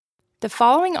The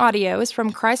following audio is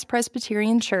from Christ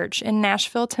Presbyterian Church in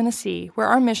Nashville, Tennessee, where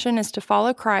our mission is to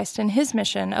follow Christ in his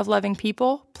mission of loving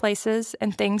people, places,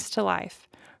 and things to life.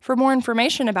 For more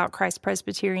information about Christ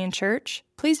Presbyterian Church,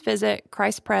 please visit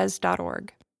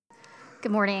christpres.org.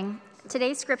 Good morning.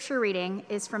 Today's scripture reading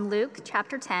is from Luke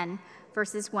chapter 10,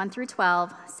 verses 1 through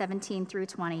 12, 17 through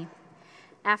 20.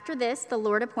 After this, the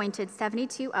Lord appointed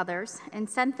 72 others and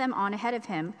sent them on ahead of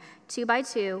him, 2 by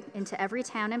 2, into every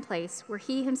town and place where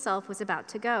he himself was about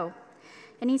to go.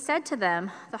 And he said to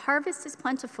them, "The harvest is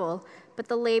plentiful, but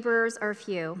the laborers are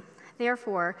few.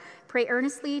 Therefore, pray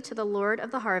earnestly to the Lord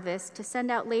of the harvest to send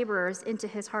out laborers into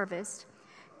his harvest.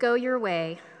 Go your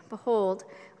way. Behold,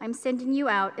 I am sending you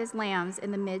out as lambs in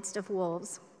the midst of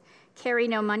wolves. Carry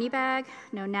no money bag,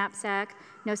 no knapsack,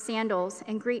 no sandals,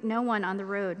 and greet no one on the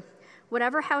road.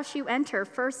 Whatever house you enter,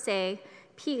 first say,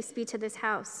 'Peace be to this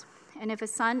house.' And if a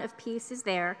son of peace is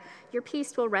there, your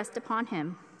peace will rest upon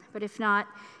him. But if not,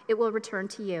 it will return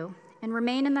to you. And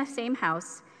remain in the same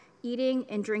house, eating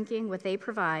and drinking what they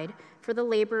provide, for the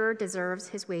laborer deserves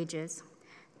his wages.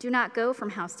 Do not go from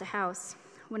house to house.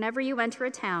 Whenever you enter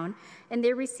a town and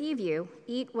they receive you,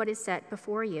 eat what is set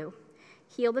before you.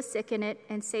 Heal the sick in it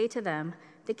and say to them,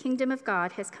 'The kingdom of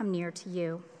God has come near to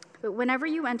you.' But whenever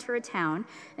you enter a town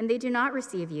and they do not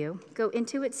receive you, go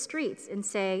into its streets and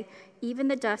say, 'Even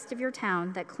the dust of your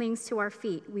town that clings to our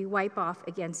feet we wipe off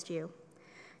against you.'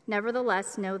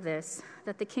 Nevertheless, know this,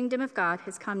 that the kingdom of God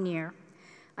has come near.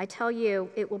 I tell you,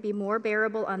 it will be more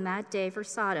bearable on that day for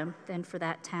Sodom than for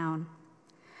that town."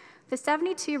 The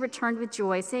 72 returned with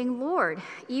joy, saying, "Lord,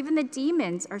 even the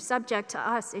demons are subject to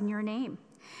us in your name."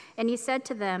 And he said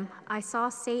to them, "I saw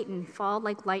Satan fall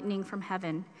like lightning from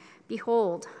heaven.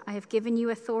 Behold, I have given you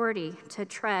authority to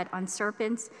tread on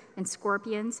serpents and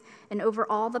scorpions and over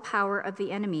all the power of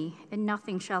the enemy, and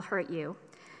nothing shall hurt you.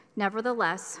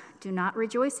 Nevertheless, do not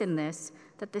rejoice in this,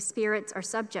 that the spirits are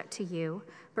subject to you,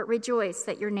 but rejoice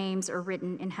that your names are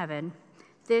written in heaven."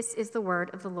 This is the word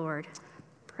of the Lord.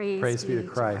 Praise be to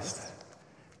Christ.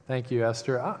 Thank you,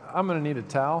 Esther. I'm going to need a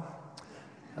towel.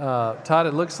 Todd,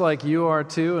 it looks like you are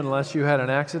too, unless you had an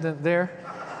accident there.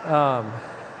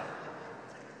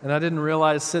 And I didn't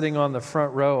realize sitting on the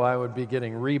front row I would be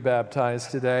getting rebaptized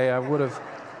today. I would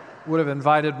have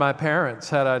invited my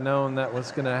parents had I known that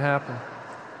was going to happen.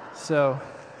 So,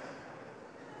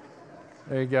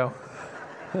 there you go.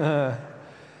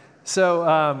 So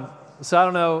I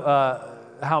don't know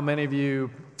how many of you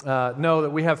know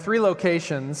that we have 3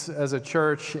 locations as a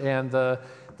church, and the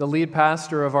lead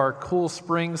pastor of our Cool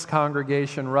Springs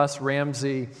congregation, Russ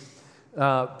Ramsey,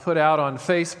 put out on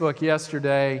Facebook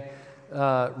yesterday,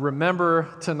 "Remember,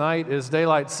 tonight is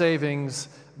daylight savings,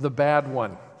 the bad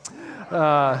one."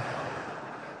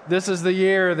 This is the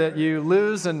year that you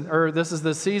lose, or this is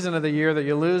the season of the year that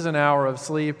you lose an hour of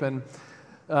sleep. And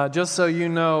just so you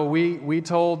know, we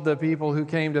told the people who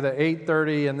came to the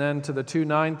 8:30 and then to the 2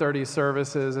 9:30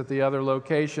 services at the other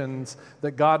locations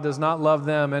that God does not love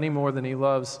them any more than he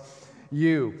loves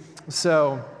you.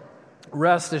 So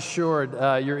rest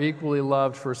assured, you're equally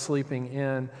loved for sleeping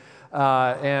in.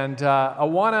 And I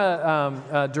want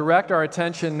to direct our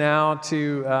attention now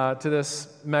to this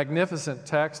magnificent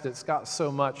text. It's got so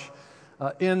much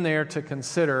in there to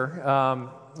consider.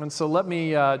 And so let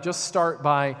me just start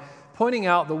by pointing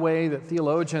out the way that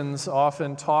theologians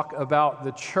often talk about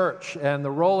the church and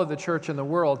the role of the church in the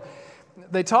world.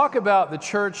 They talk about the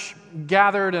church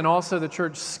gathered and also the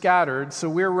church scattered. So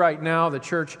we're right now the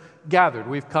church gathered.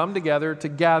 We've come together to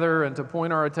gather and to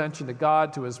point our attention to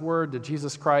God, to his word, to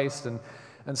Jesus Christ, and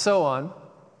so on.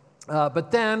 But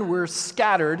then we're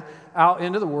scattered out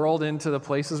into the world, into the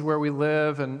places where we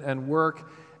live and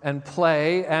work and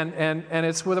play, and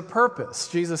it's with a purpose.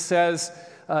 Jesus says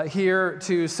here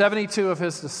to 72 of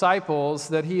his disciples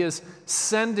that he is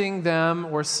sending them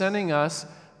or sending us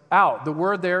out. The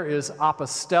word there is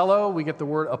apostello. We get the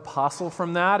word apostle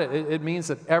from that. It means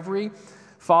that every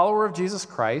follower of Jesus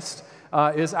Christ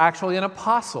is actually an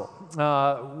apostle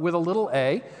with a little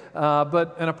a,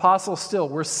 but an apostle still.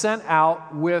 We're sent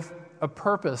out with a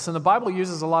purpose. And the Bible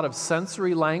uses a lot of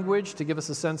sensory language to give us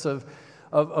a sense of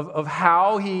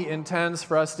how he intends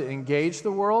for us to engage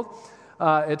the world.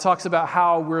 It talks about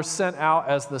how we're sent out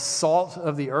as the salt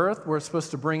of the earth. We're supposed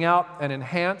to bring out and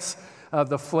enhance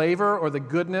the flavor or the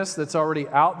goodness that's already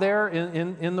out there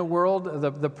in the world.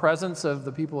 The presence of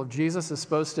the people of Jesus is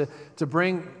supposed to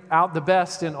bring out the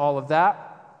best in all of that.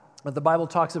 But the Bible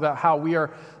talks about how we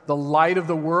are the light of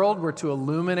the world. We're to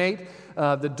illuminate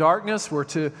the darkness. We're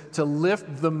to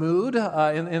lift the mood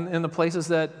in the places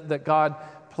that God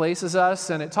places us.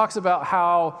 And it talks about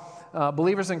how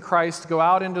believers in Christ go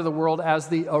out into the world as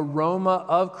the aroma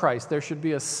of Christ. There should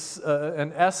be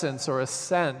an essence or a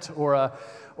scent or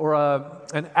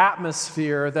an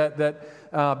atmosphere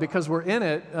that because we're in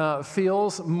it,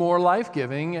 feels more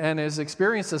life-giving and is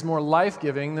experienced as more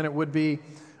life-giving than it would be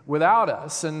without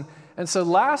us. And so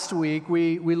last week,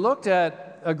 we looked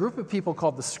at a group of people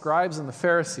called the scribes and the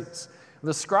Pharisees.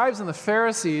 The scribes and the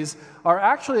Pharisees are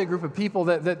actually a group of people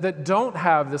that don't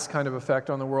have this kind of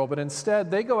effect on the world, but instead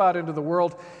they go out into the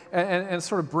world and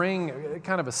sort of bring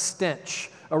kind of a stench,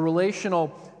 a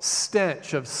relational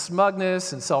stench of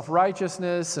smugness and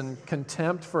self-righteousness and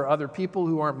contempt for other people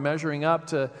who aren't measuring up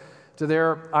to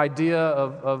their idea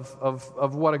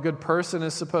of what a good person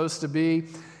is supposed to be.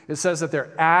 It says that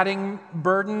they're adding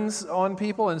burdens on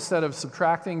people instead of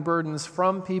subtracting burdens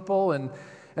from people, and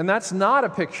that's not a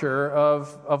picture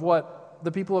of what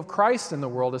the people of Christ in the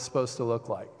world is supposed to look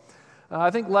like.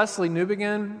 I think Leslie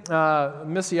Newbigin,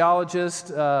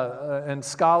 missiologist and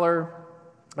scholar,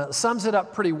 sums it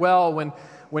up pretty well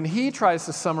when he tries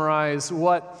to summarize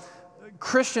what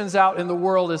Christians out in the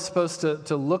world is supposed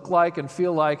to look like and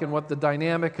feel like and what the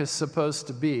dynamic is supposed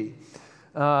to be.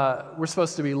 We're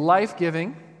supposed to be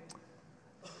life-giving.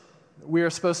 We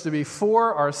are supposed to be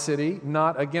for our city,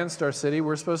 not against our city.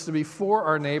 We're supposed to be for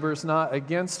our neighbors, not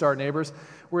against our neighbors.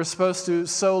 We're supposed to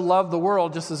so love the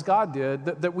world, just as God did,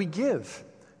 that we give,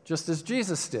 just as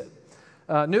Jesus did.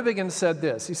 Newbigin said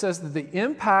this. He says that the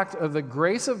impact of the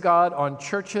grace of God on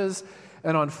churches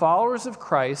and on followers of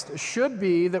Christ should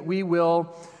be that we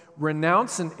will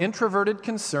renounce an introverted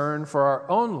concern for our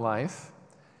own life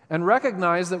and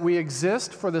recognize that we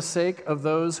exist for the sake of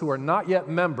those who are not yet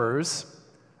members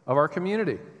of our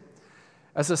community,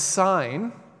 as a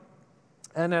sign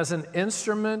and as an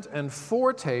instrument and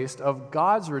foretaste of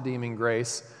God's redeeming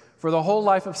grace for the whole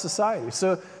life of society.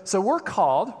 So we're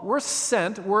called, we're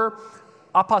sent, we're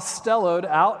apostelloed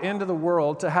out into the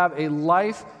world to have a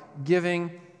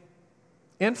life-giving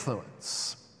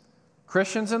influence.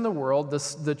 Christians in the world,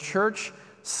 the church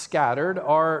scattered,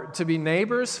 are to be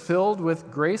neighbors filled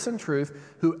with grace and truth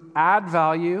who add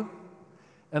value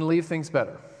and leave things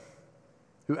better.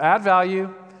 Who add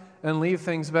value and leave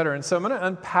things better. And so I'm going to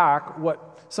unpack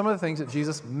what some of the things that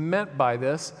Jesus meant by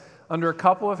this under a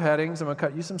couple of headings. I'm going to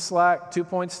cut you some slack, 2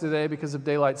 points today because of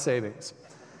daylight savings.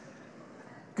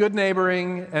 Good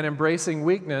neighboring and embracing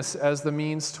weakness as the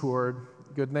means toward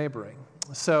good neighboring.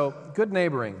 So, good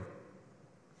neighboring.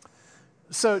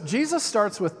 So Jesus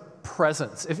starts with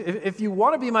presence. If you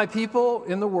want to be my people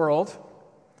in the world,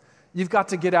 you've got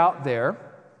to get out there.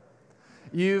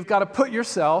 You've got to put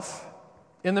yourself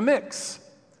in the mix.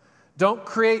 Don't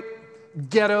create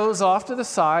ghettos off to the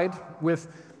side with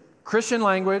Christian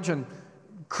language and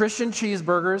Christian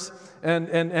cheeseburgers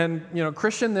and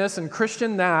Christian this and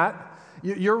Christian that.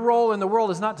 Your role in the world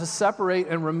is not to separate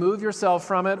and remove yourself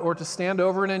from it or to stand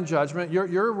over it in judgment.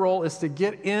 Your role is to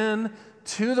get in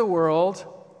to the world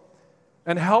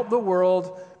and help the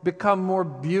world become more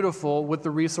beautiful with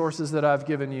the resources that I've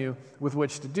given you with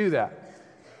which to do that.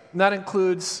 And that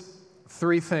includes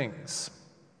 3 things.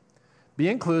 Be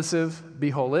inclusive,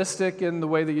 be holistic in the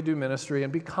way that you do ministry,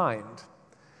 and be kind.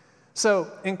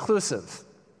 So, inclusive.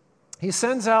 He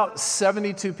sends out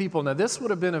 72 people. Now, this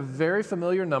would have been a very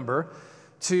familiar number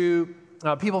to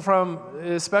people from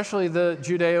especially the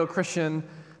Judeo-Christian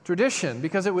tradition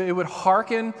because it would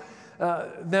hearken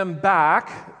them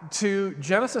back to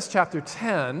Genesis chapter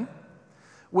 10,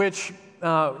 which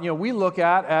we look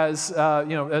at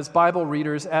as Bible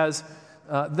readers as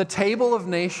the Table of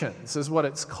Nations is what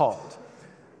it's called.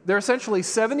 There are essentially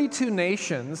 72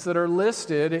 nations that are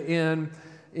listed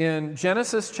in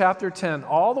Genesis chapter 10,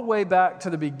 all the way back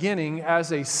to the beginning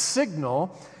as a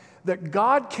signal that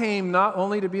God came not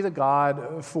only to be the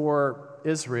God for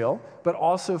Israel, but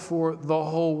also for the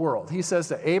whole world. He says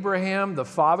to Abraham, the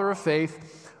father of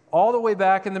faith, all the way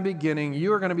back in the beginning,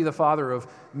 you are going to be the father of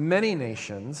many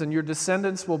nations, and your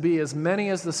descendants will be as many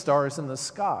as the stars in the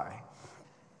sky.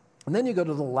 And then you go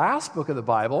to the last book of the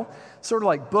Bible, sort of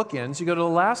like bookends. You go to the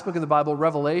last book of the Bible,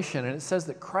 Revelation, and it says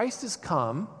that Christ has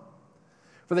come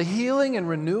for the healing and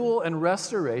renewal and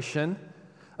restoration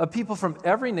of people from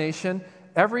every nation,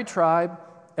 every tribe,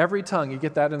 every tongue. You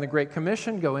get that in the Great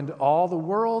Commission, go into all the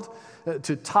world,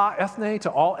 to ta ethne, to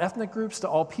all ethnic groups, to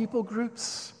all people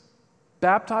groups,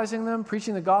 baptizing them,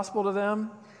 preaching the gospel to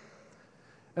them,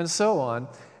 and so on.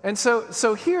 And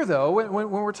so here, though, when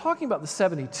we're talking about the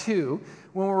 72,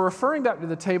 when we're referring back to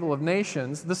the Table of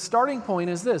Nations, the starting point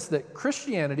is this, that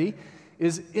Christianity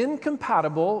is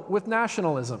incompatible with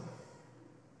nationalism.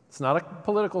 It's not a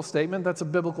political statement, that's a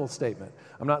biblical statement.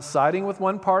 I'm not siding with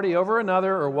one party over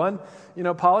another or one,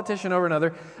 politician over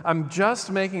another. I'm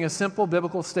just making a simple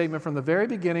biblical statement from the very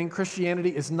beginning.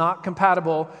 Christianity is not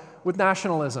compatible with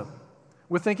nationalism,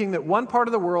 with thinking that one part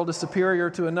of the world is superior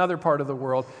to another part of the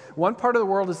world. One part of the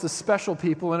world is the special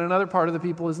people and another part of the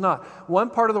people is not. One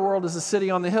part of the world is the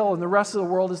city on the hill and the rest of the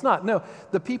world is not. No,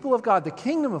 the people of God, the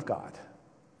kingdom of God,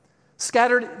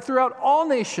 scattered throughout all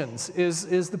nations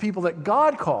is the people that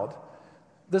God called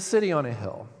the city on a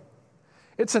hill.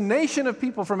 It's a nation of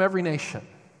people from every nation,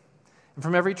 and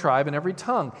from every tribe and every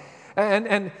tongue.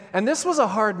 And this was a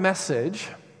hard message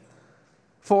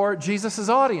for Jesus'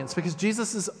 audience, because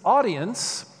Jesus'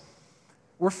 audience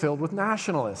were filled with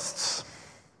nationalists.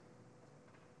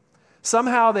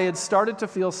 Somehow they had started to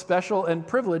feel special and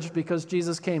privileged because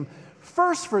Jesus came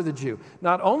first for the Jew.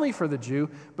 Not only for the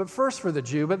Jew, but first for the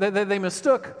Jew. But they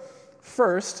mistook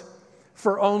first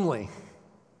for only.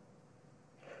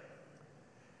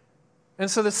 And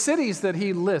so the cities that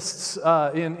he lists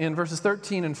in verses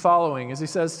 13 and following, as he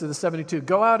says to the 72,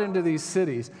 go out into these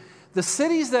cities. The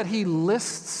cities that he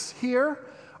lists here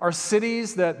are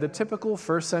cities that the typical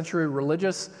first century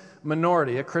religious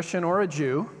minority, a Christian or a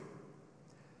Jew,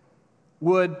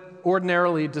 would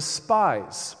ordinarily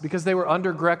despise because they were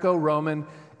under Greco-Roman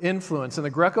influence. And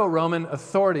the Greco-Roman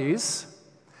authorities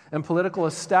and political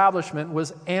establishment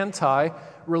was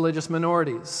anti-religious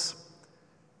minorities.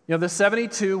 The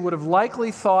 72 would have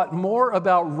likely thought more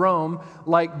about Rome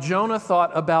like Jonah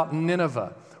thought about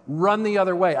Nineveh. Run the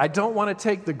other way. I don't want to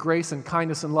take the grace and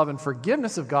kindness and love and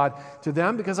forgiveness of God to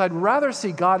them because I'd rather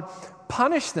see God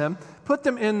punish them, put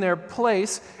them in their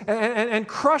place, and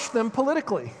crush them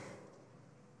politically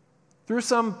through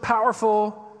some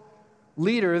powerful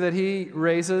leader that he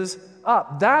raises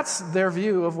up. That's their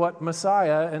view of what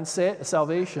Messiah and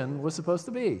salvation was supposed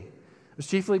to be. It was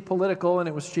chiefly political and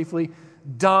it was chiefly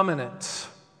dominant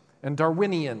and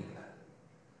Darwinian.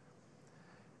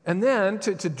 And then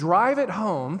to drive it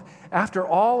home, after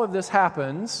all of this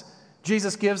happens,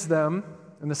 Jesus gives them,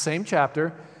 in the same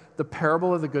chapter, the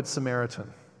parable of the Good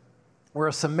Samaritan, where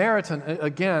a Samaritan,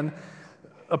 again,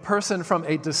 a person from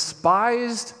a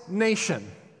despised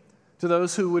nation, to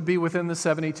those who would be within the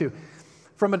 72,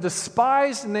 from a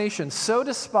despised nation, so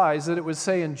despised that it would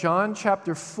say in John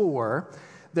chapter 4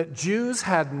 that Jews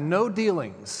had no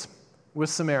dealings with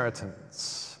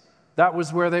Samaritans. That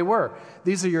was where they were.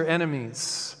 These are your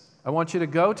enemies. I want you to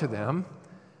go to them,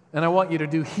 and I want you to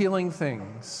do healing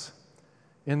things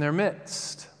in their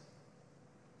midst.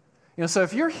 So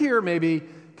if you're here maybe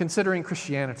considering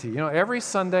Christianity, every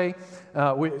Sunday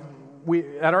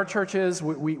we at our churches,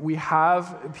 we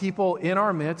have people in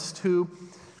our midst who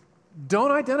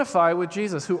don't identify with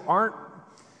Jesus, who aren't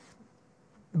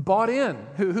bought in,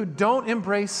 who don't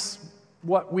embrace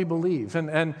what we believe.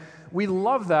 And we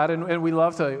love that, and we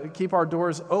love to keep our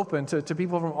doors open to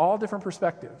people from all different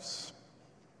perspectives,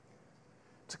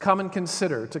 to come and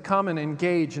consider, to come and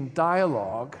engage in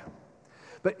dialogue.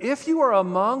 But if you are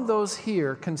among those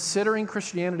here considering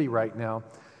Christianity right now,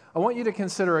 I want you to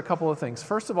consider a couple of things.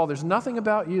 First of all, there's nothing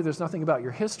about you, there's nothing about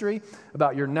your history,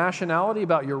 about your nationality,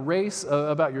 about your race,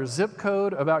 about your zip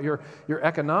code, about your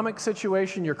economic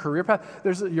situation, your career path,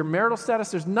 there's your marital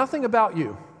status. There's nothing about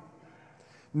you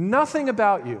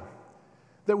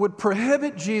that would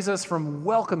prohibit Jesus from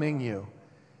welcoming you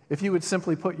if you would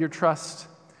simply put your trust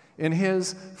in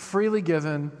his freely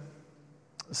given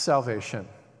salvation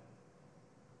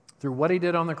through what he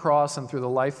did on the cross and through the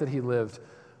life that he lived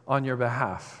on your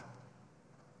behalf.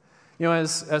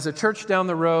 As a church down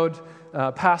the road,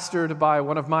 pastored by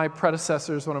one of my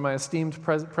predecessors, one of my esteemed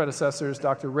predecessors,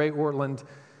 Dr. Ray Ortland,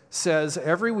 says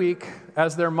every week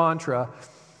as their mantra,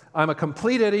 I'm a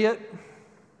complete idiot,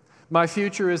 my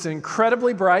future is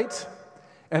incredibly bright,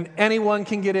 and anyone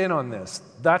can get in on this.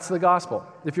 That's the gospel.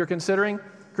 If you're considering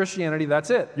Christianity, that's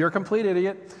it. You're a complete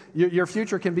idiot. Your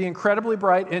future can be incredibly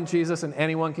bright in Jesus, and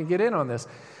anyone can get in on this.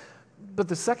 But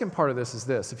the second part of this is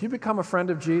this. If you become a friend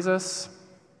of Jesus,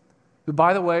 who,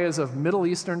 by the way, is of Middle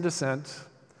Eastern descent,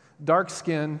 dark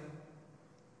skin,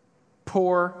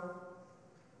 poor,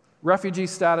 refugee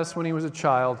status when he was a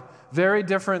child, very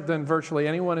different than virtually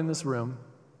anyone in this room,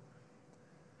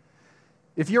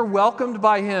 if you're welcomed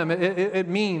by him, it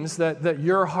means that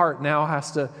your heart now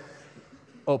has to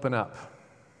open up.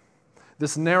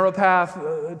 This narrow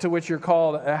path to which you're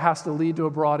called has to lead to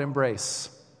a broad embrace.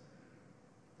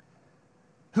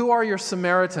 Who are your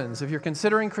Samaritans? If you're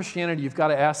considering Christianity, you've got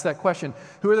to ask that question.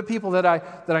 Who are the people that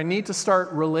I need to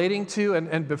start relating to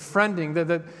and befriending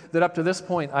that up to this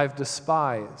point I've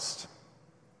despised?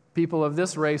 People of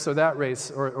this race or that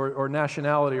race or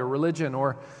nationality or religion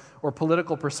or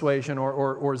political persuasion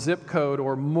or zip code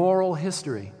or moral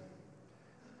history.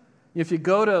 If you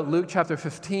go to Luke chapter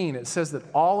 15, it says that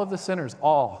all of the sinners,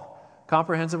 all,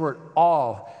 comprehensive word,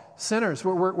 all sinners,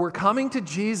 were coming to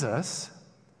Jesus,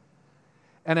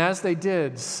 and as they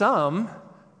did, some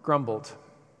grumbled.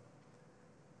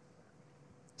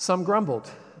 Some grumbled.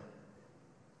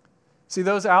 See,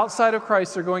 those outside of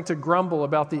Christ are going to grumble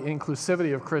about the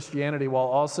inclusivity of Christianity while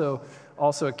also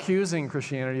accusing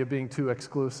Christianity of being too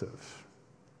exclusive.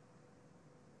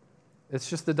 It's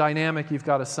just the dynamic you've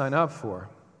got to sign up for.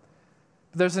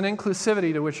 But there's an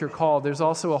inclusivity to which you're called. There's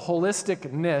also a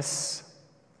holisticness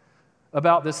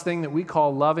about this thing that we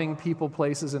call loving people,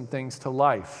 places, and things to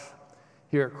life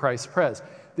here at Christ Pres.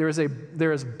 There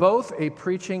is both a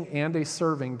preaching and a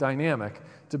serving dynamic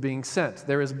to being sent.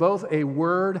 There is both a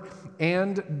word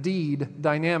and deed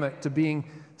dynamic to being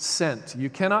sent. You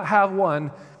cannot have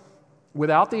one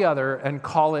without the other and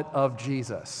call it of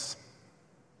Jesus.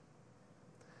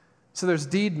 So there's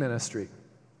deed ministry.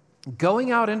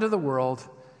 Going out into the world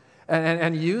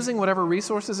and using whatever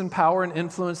resources and power and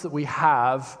influence that we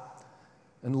have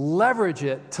and leverage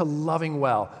it to loving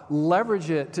well. Leverage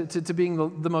it to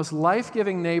being the most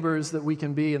life-giving neighbors that we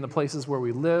can be in the places where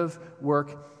we live,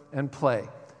 work, and play.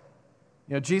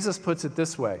 You know, Jesus puts it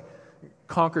this way: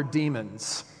 conquer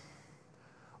demons.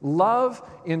 Love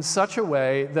in such a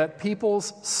way that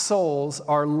people's souls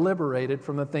are liberated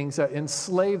from the things that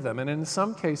enslave them. And in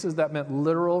some cases, that meant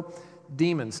literal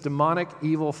demons, demonic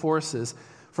evil forces.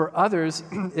 For others,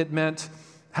 it meant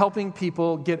helping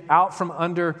people get out from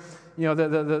under,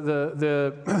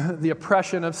 the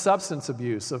oppression of substance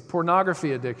abuse, of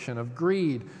pornography addiction, of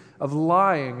greed, of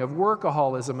lying, of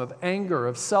workaholism, of anger,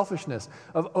 of selfishness,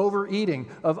 of overeating,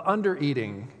 of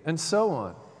undereating, and so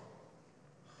on.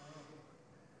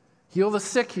 Heal the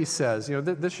sick, he says.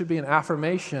 This should be an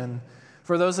affirmation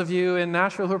for those of you in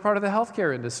Nashville who are part of the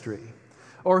healthcare industry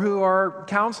or who are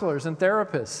counselors and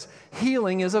therapists.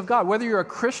 Healing is of God. Whether you're a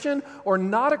Christian or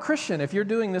not a Christian, if you're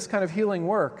doing this kind of healing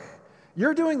work,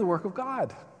 you're doing the work of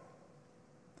God.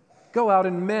 Go out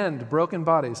and mend broken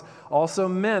bodies. Also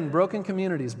mend broken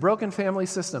communities, broken family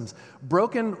systems,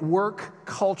 broken work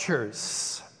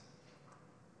cultures.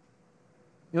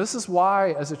 This is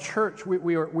why, as a church,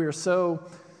 we are so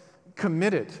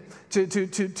committed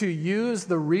to use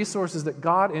the resources that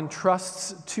God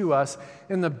entrusts to us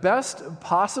in the best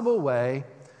possible way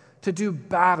to do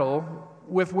battle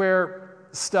with where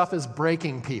stuff is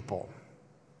breaking people.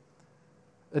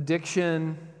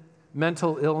 Addiction,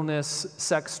 mental illness,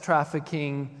 sex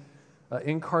trafficking,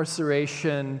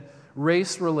 incarceration,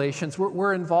 race relations.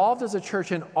 We're involved as a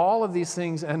church in all of these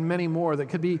things and many more that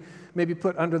could be maybe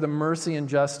put under the mercy and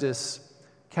justice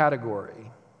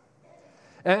category.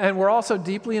 And we're also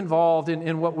deeply involved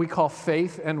in what we call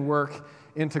faith and work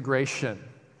integration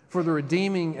for the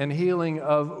redeeming and healing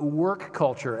of work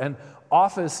culture and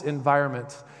office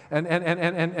environments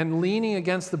and leaning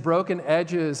against the broken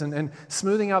edges and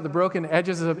smoothing out the broken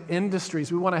edges of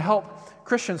industries. We want to help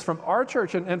Christians from our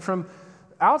church and from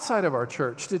outside of our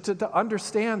church to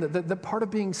understand that part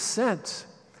of being sent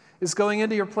is going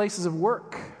into your places of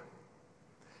work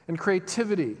and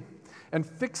creativity and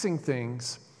fixing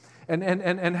things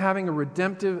and having a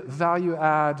redemptive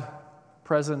value-add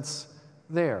presence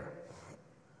there.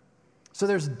 So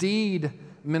there's deed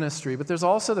ministry, but there's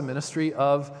also the ministry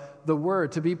of the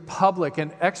word, to be public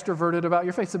and extroverted about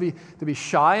your faith, to be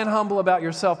shy and humble about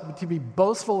yourself, but to be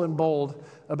boastful and bold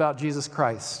about Jesus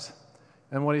Christ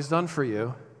and what he's done for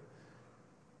you.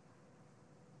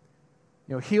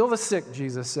 Heal the sick,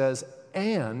 Jesus says,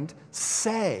 and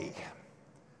say,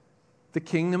 the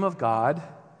kingdom of God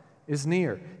is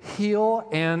near. Heal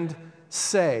and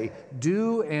say.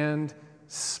 Do and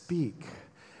speak.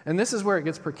 And this is where it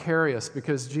gets precarious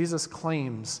because Jesus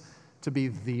claims to be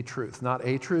the truth. Not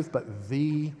a truth, but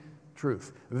the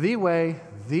truth. The way,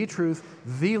 the truth,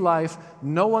 the life.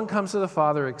 No one comes to the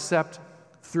Father except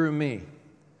through me.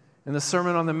 In the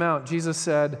Sermon on the Mount, Jesus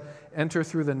said, enter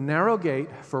through the narrow gate,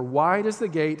 for wide is the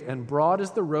gate and broad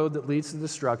is the road that leads to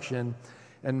destruction,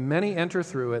 and many enter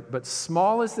through it, but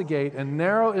small is the gate and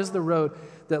narrow is the road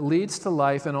that leads to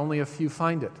life, and only a few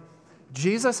find it.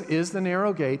 Jesus is the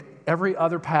narrow gate. Every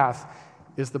other path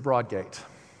is the broad gate.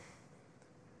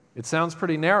 It sounds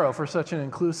pretty narrow for such an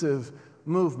inclusive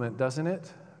movement, doesn't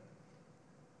it?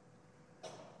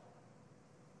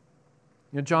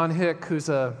 John Hick, who's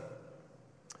call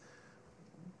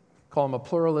him a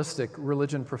pluralistic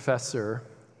religion professor,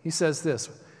 he says this,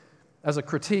 as a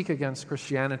critique against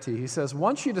Christianity, he says,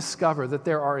 once you discover that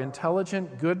there are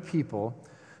intelligent, good people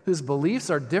whose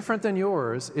beliefs are different than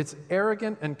yours, it's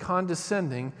arrogant and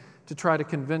condescending to try to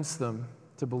convince them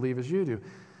to believe as you do.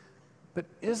 But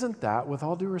isn't that, with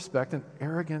all due respect, an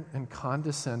arrogant and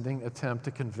condescending attempt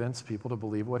to convince people to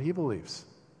believe what he believes?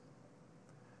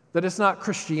 That it's not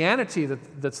Christianity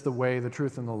that's the way, the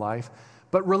truth, and the life,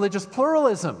 but religious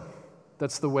pluralism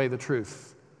that's the way, the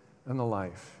truth, and the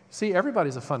life. See,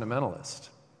 everybody's a fundamentalist.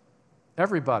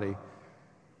 Everybody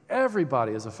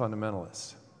is a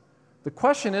fundamentalist. The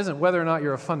question isn't whether or not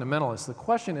you're a fundamentalist. The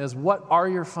question is, what are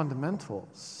your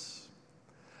fundamentals?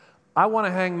 I want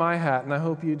to hang my hat, and I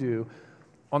hope you do,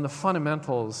 on the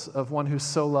fundamentals of one who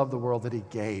so loved the world that he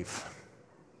gave,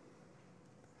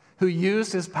 who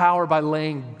used his power by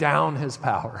laying down his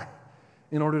power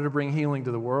in order to bring healing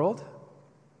to the world.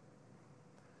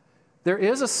 There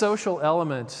is a social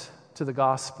element to the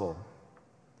gospel.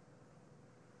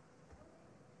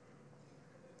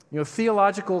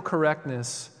 Theological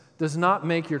correctness does not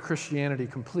make your Christianity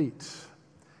complete.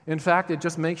 In fact, it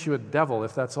just makes you a devil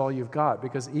if that's all you've got,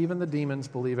 because even the demons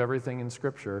believe everything in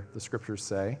Scripture, the Scriptures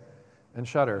say, and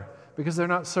shudder, because they're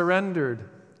not surrendered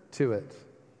to it.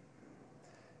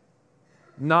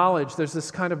 Knowledge, there's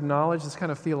this kind of knowledge, this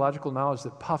kind of theological knowledge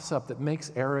that puffs up, that makes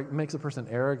a person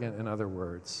arrogant, in other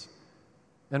words,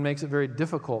 and makes it very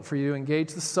difficult for you to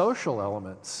engage the social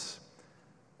elements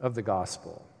of the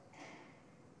gospel.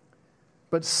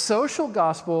 But social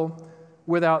gospel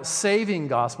without saving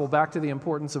gospel, back to the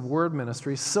importance of word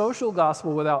ministry, social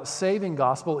gospel without saving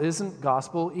gospel isn't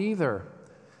gospel either.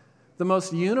 The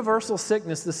most universal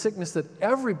sickness, the sickness that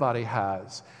everybody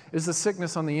has, is the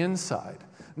sickness on the inside,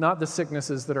 not the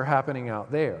sicknesses that are happening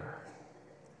out there.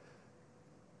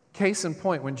 Case in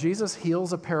point, when Jesus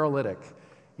heals a paralytic,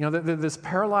 this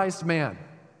paralyzed man,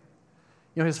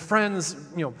 his friends,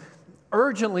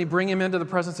 urgently bring him into the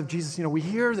presence of Jesus. We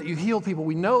hear that you heal people.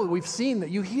 We know, we've seen that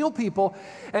you heal people.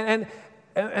 And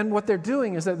what they're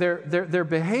doing is that they're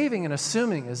behaving and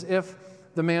assuming as if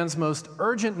the man's most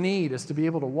urgent need is to be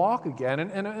able to walk again.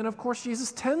 And of course,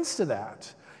 Jesus tends to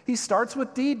that. He starts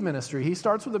with deed ministry. He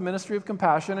starts with a ministry of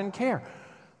compassion and care.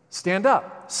 Stand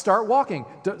up. Start walking.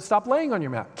 Stop laying on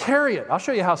your mat. Carry it. I'll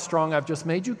show you how strong I've just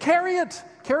made you. Carry it.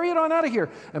 Carry it on out of here.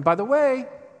 And by the way,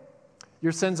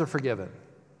 your sins are forgiven.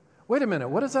 Wait a minute,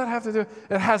 what does that have to do?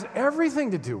 It has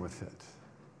everything to do with it.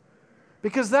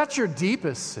 Because that's your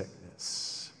deepest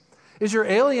sickness, is your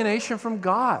alienation from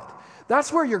God.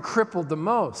 That's where you're crippled the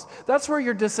most. That's where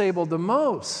you're disabled the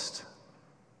most.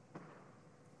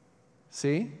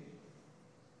 See?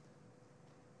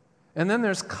 And then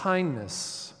there's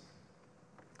kindness.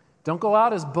 Don't go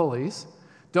out as bullies.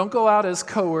 Don't go out as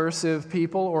coercive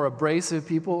people or abrasive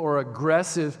people or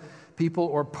aggressive people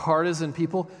or partisan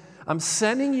people. I'm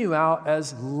sending you out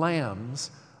as lambs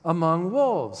among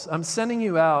wolves. I'm sending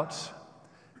you out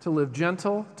to live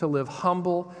gentle, to live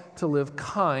humble, to live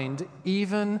kind,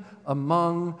 even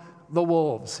among the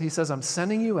wolves. He says, I'm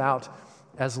sending you out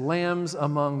as lambs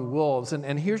among wolves.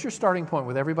 And here's your starting point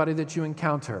with everybody that you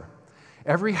encounter.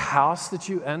 Every house that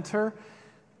you enter,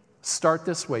 start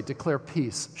this way. Declare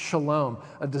peace, shalom,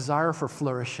 a desire for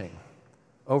flourishing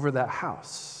over that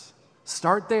house.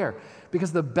 Start there.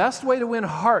 Because the best way to win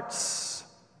hearts,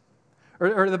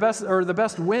 or the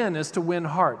best win is to win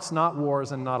hearts, not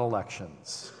wars and not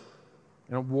elections.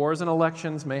 Wars and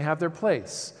elections may have their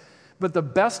place, but the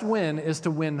best win is to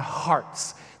win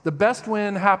hearts. The best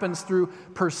win happens through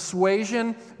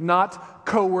persuasion, not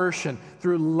coercion,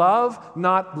 through love,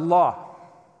 not law.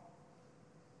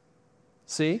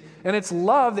 See? And it's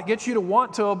love that gets you to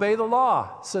want to obey the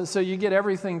law. So you get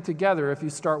everything together if you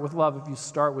start with love, if you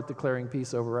start with declaring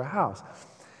peace over a house.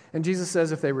 And Jesus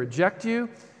says, if they reject you,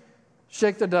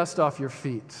 shake the dust off your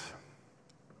feet.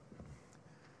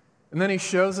 And then he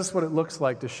shows us what it looks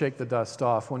like to shake the dust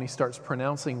off when he starts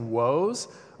pronouncing woes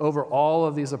over all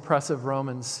of these oppressive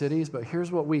Roman cities. But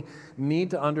here's what we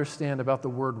need to understand about the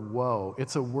word woe.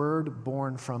 It's a word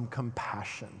born from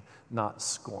compassion, not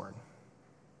scorn.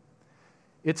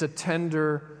 It's a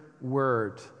tender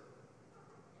word.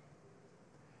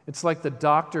 It's like the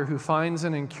doctor who finds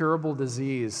an incurable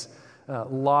disease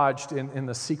lodged in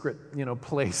the secret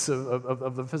place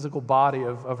of the physical body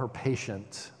of her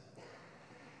patient.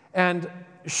 And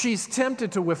she's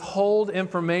tempted to withhold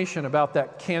information about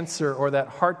that cancer or that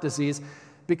heart disease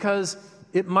because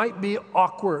it might be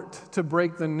awkward to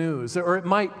break the news, or it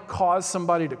might cause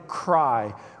somebody to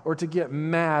cry or to get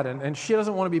mad, and she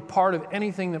doesn't want to be part of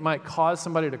anything that might cause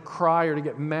somebody to cry or to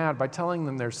get mad by telling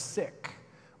them they're sick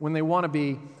when they want to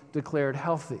be declared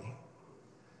healthy.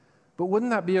 But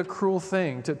wouldn't that be a cruel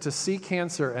thing to see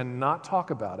cancer and not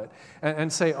talk about it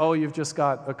and say, oh, you've just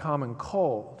got a common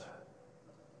cold?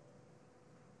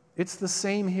 It's the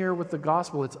same here with the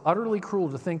gospel. It's utterly cruel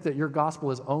to think that your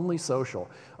gospel is only social.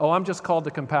 Oh, I'm just called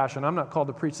to compassion. I'm not called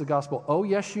to preach the gospel. Oh,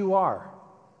 yes, you are.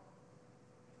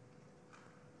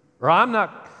 Or I'm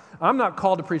not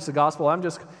called to preach the gospel. I'm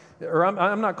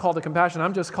not called to compassion.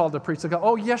 I'm just called to preach the gospel.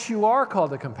 Oh, yes, you are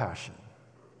called to compassion.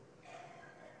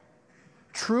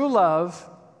 True love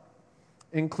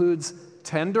includes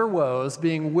tender woes,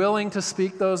 being willing to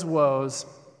speak those woes,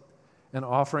 and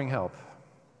offering help.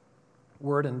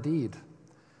 Word and deed.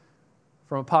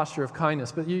 From a posture of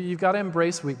kindness. But you've got to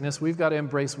embrace weakness. We've got to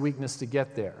embrace weakness to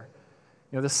get there.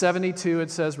 You know, the 72, it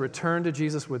says, return to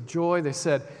Jesus with joy. They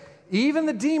said, even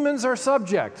the demons are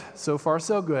subject, so far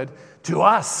so good, to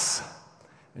us.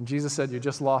 And Jesus said, you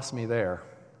just lost me there.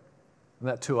 And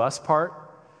that to us part,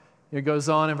 it goes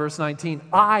on in verse 19,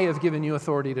 I have given you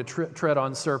authority to tread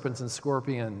on serpents and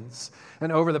scorpions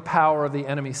and over the power of the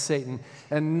enemy Satan,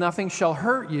 and nothing shall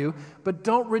hurt you, but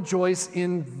don't rejoice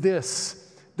in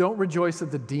this. Don't rejoice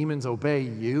that the demons obey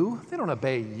you. They don't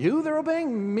obey you, they're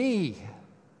obeying me.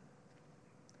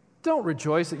 Don't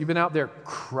rejoice that you've been out there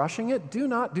crushing it. Do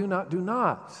not.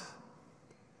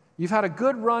 You've had a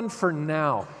good run for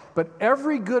now, but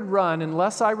every good run,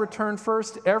 unless I return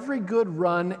first, every good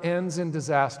run ends in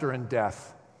disaster and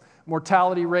death.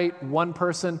 Mortality rate, 1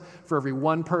 person for every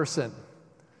 1 person.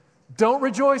 Don't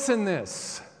rejoice in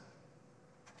this.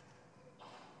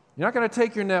 You're not going to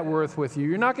take your net worth with you.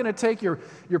 You're not going to take your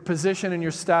position and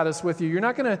your status with you. You're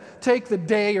not going to take the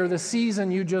day or the season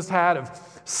you just had of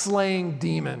slaying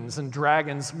demons and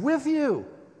dragons with you.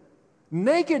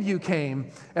 Naked you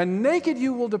came, and naked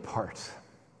you will depart.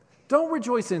 Don't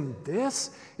rejoice in this.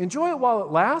 Enjoy it while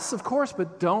it lasts, of course,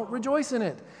 but don't rejoice in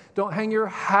it. Don't hang your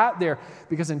hat there,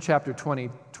 because in chapter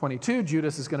 22,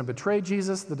 Judas is going to betray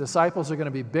Jesus. The disciples are going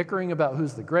to be bickering about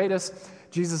who's the greatest.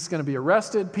 Jesus is going to be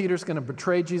arrested. Peter's going to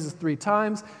betray Jesus 3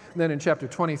 times. And then in chapter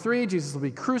 23, Jesus will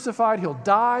be crucified. He'll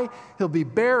die. He'll be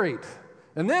buried.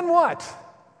 And then what?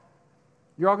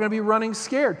 You're all going to be running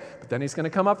scared. But then he's going to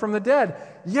come up from the dead.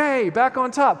 Yay, back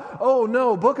on top. Oh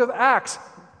no, book of Acts.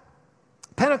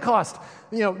 Pentecost.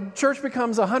 Church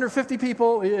becomes 150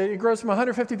 people. It grows from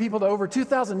 150 people to over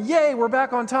 2,000. Yay, we're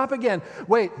back on top again.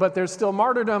 Wait, but there's still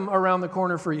martyrdom around the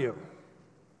corner for you.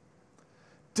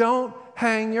 Don't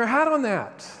hang your hat on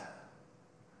that.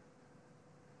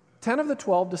 10 of the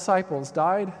 12 disciples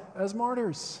died as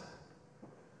martyrs,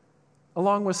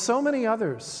 along with so many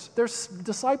others. There's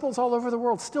disciples all over the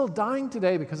world still dying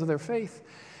today because of their faith,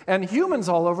 and humans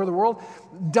all over the world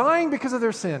dying because of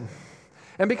their sin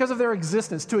and because of their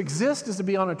existence. To exist is to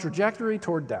be on a trajectory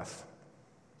toward death.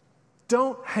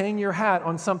 Don't hang your hat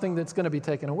on something that's going to be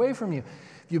taken away from you.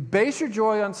 If you base your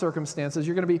joy on circumstances,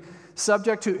 you're going to be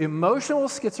subject to emotional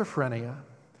schizophrenia.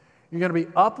 You're going to be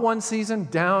up one season,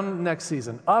 down next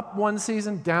season, up one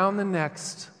season, down the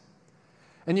next.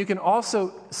 And you can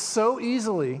also so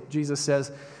easily, Jesus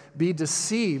says, be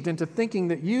deceived into thinking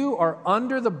that you are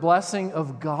under the blessing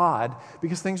of God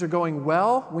because things are going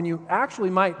well when you actually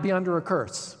might be under a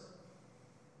curse.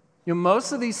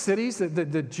 Most of these cities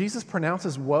that Jesus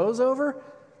pronounces woes over,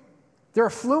 they're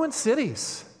affluent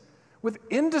cities with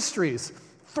industries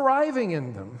thriving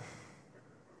in them,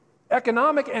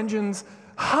 economic engines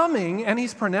humming, and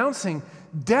he's pronouncing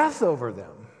death over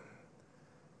them.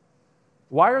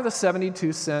 Why are the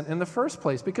 72 sent in the first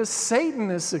place? Because Satan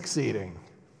is succeeding,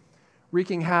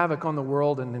 wreaking havoc on the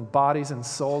world and in bodies and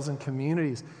souls and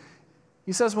communities.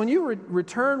 He says, when you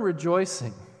return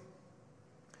rejoicing,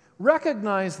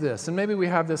 recognize this, and maybe we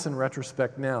have this in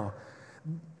retrospect now.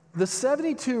 The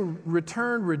 72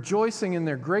 returned rejoicing in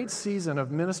their great season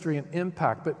of ministry and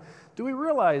impact, but do we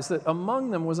realize that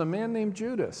among them was a man named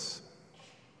Judas?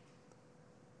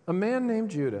 A man named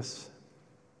Judas.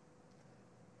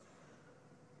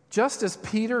 Just as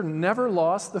Peter never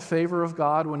lost the favor of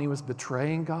God when he was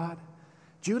betraying God,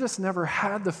 Judas never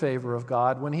had the favor of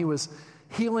God when he was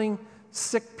healing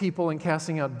sick people and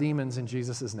casting out demons in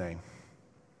Jesus' name.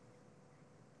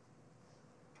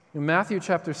 In Matthew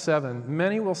chapter 7,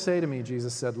 many will say to me,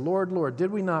 Jesus said, Lord, Lord,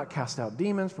 did we not cast out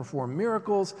demons, perform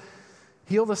miracles,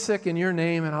 heal the sick in your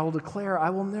name? And I will declare,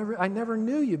 I never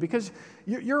knew you, because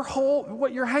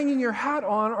what you're hanging your hat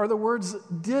on are the words,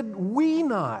 did we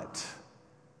not?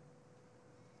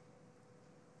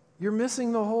 You're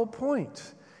missing the whole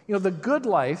point. The good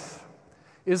life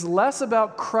is less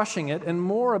about crushing it and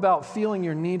more about feeling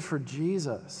your need for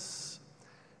Jesus.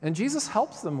 And Jesus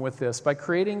helps them with this by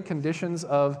creating conditions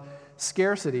of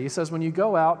scarcity. He says, when you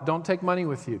go out, don't take money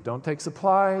with you. Don't take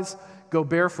supplies. Go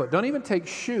barefoot. Don't even take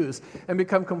shoes, and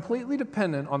become completely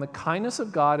dependent on the kindness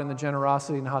of God and the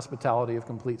generosity and hospitality of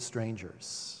complete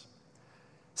strangers.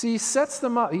 See, he sets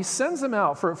them up, he sends them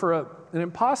out for an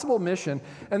impossible mission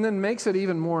and then makes it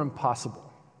even more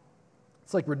impossible.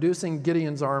 It's like reducing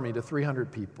Gideon's army to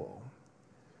 300 people.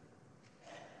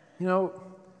 You know,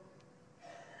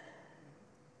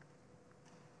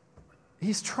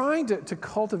 he's trying to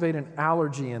cultivate an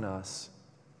allergy in us.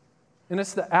 And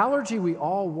it's the allergy we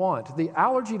all want, the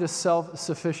allergy to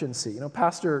self-sufficiency. You know,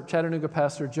 Chattanooga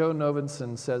pastor Joe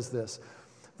Novenson says this: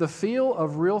 the feel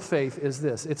of real faith is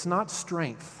this: it's not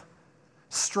strength.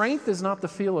 Strength is not the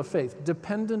feel of faith.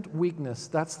 Dependent weakness,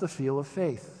 that's the feel of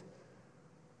faith.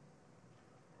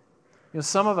 You know,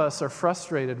 some of us are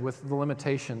frustrated with the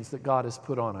limitations that God has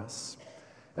put on us.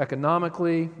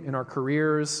 Economically, in our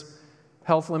careers,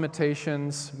 health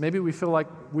limitations. Maybe we feel like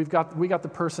we got the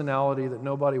personality that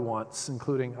nobody wants,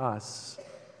 including us.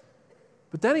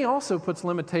 But then he also puts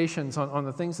limitations on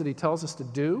the things that he tells us to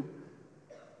do,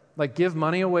 like give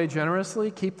money away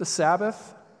generously, keep the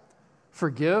Sabbath,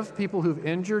 forgive people who've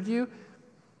injured you,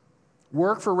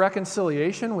 work for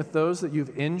reconciliation with those that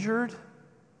you've injured,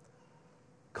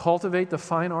 cultivate the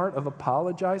fine art of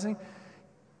apologizing.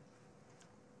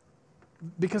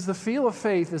 Because the feel of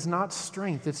faith is not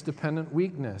strength, it's dependent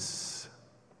weakness.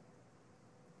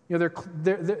 You know,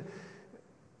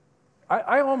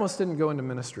 I almost didn't go into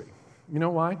ministry. You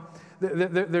know why?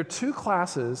 There are two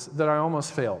classes that I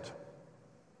almost failed.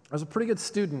 I was a pretty good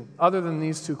student other than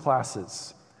these two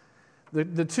classes.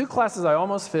 The two classes I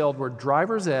almost failed were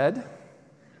driver's ed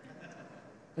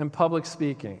and public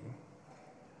speaking.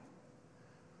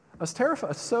 I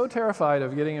was so terrified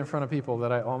of getting in front of people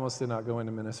that I almost did not go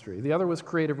into ministry. The other was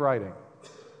creative writing.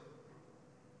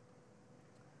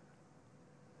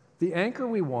 The anchor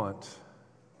we want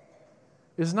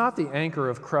is not the anchor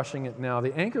of crushing it now.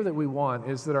 The anchor that we want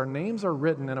is that our names are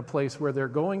written in a place where they're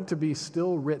going to be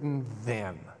still written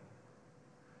then.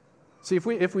 See, if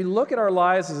we look at our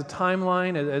lives as a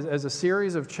timeline, as a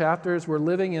series of chapters, we're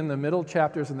living in the middle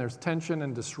chapters and there's tension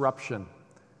and disruption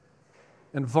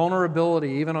and vulnerability,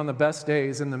 even on the best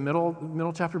days in the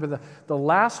middle chapter. But the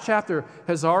last chapter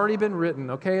has already been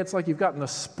written, okay? It's like you've gotten a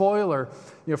spoiler.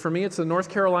 You know, for me, it's the North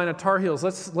Carolina Tar Heels.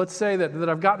 Let's say that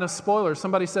I've gotten a spoiler.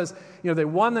 Somebody says, you know, they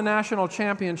won the national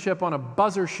championship on a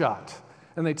buzzer shot,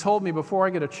 and they told me before I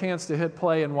get a chance to hit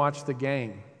play and watch the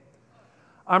game.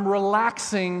 I'm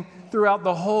relaxing throughout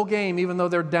the whole game, even though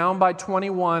they're down by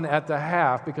 21 at the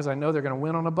half, because I know they're going to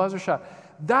win on a buzzer shot.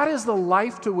 That is the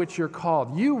life to which you're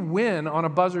called. You win on a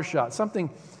buzzer shot.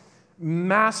 Something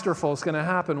masterful is going to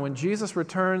happen when Jesus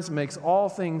returns, makes all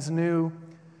things new,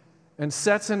 and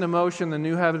sets into motion the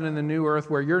new heaven and the new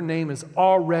earth where your name is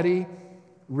already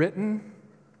written.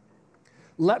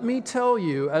 Let me tell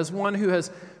you, as one who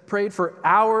has prayed for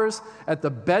hours at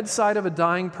the bedside of a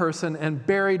dying person and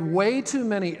buried way too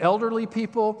many elderly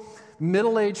people,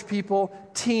 middle-aged people,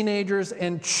 teenagers,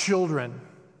 and children,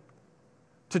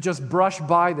 to just brush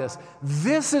by this.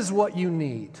 This is what you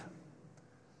need.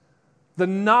 The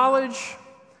knowledge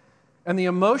and the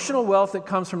emotional wealth that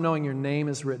comes from knowing your name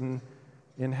is written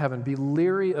in heaven. Be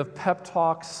leery of pep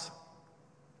talks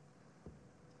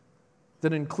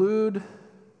that include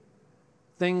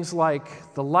things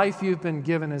like, the life you've been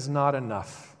given is not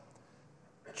enough.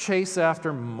 Chase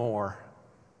after more.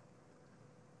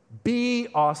 Be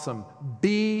awesome.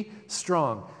 Be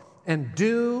strong. And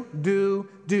do,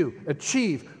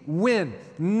 achieve, win,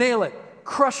 nail it,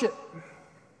 crush it.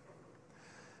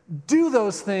 Do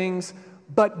those things,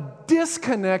 but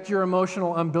disconnect your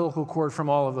emotional umbilical cord from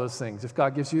all of those things. If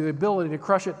God gives you the ability to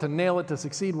crush it, to nail it, to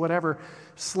succeed, whatever,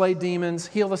 slay demons,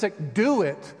 heal the sick, do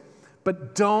it,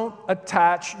 but don't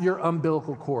attach your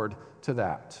umbilical cord to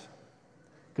that,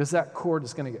 because that cord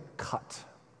is going to get cut.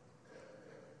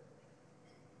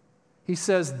 He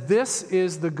says, this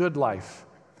is the good life.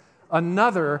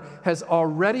 Another has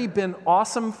already been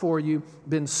awesome for you,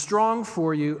 been strong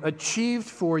for you, achieved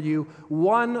for you,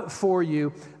 won for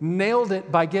you, nailed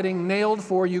it by getting nailed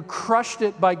for you, crushed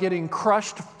it by getting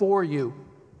crushed for you.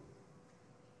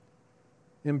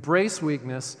 Embrace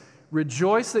weakness.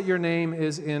 Rejoice that your name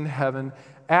is in heaven.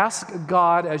 Ask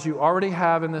God, as you already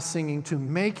have in the singing, to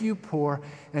make you poor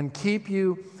and keep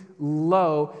you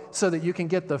low so that you can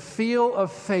get the feel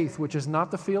of faith, which is not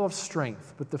the feel of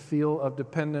strength, but the feel of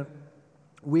dependent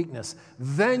weakness.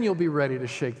 Then you'll be ready to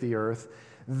shake the earth.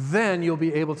 Then you'll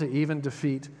be able to even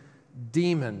defeat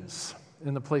demons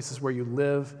in the places where you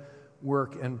live,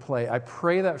 work, and play. I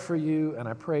pray that for you, and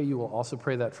I pray you will also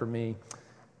pray that for me.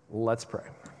 Let's pray.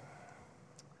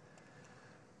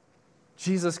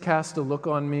 Jesus, cast a look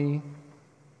on me.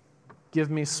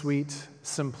 Give me sweet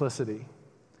simplicity.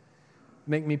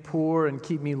 Make me poor and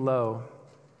keep me low,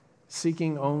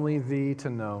 seeking only thee to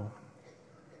know.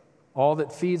 All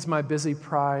that feeds my busy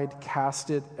pride, cast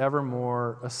it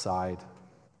evermore aside.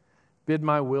 Bid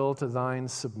my will to thine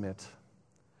submit.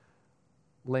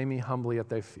 Lay me humbly at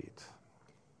thy feet.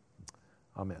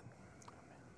 Amen.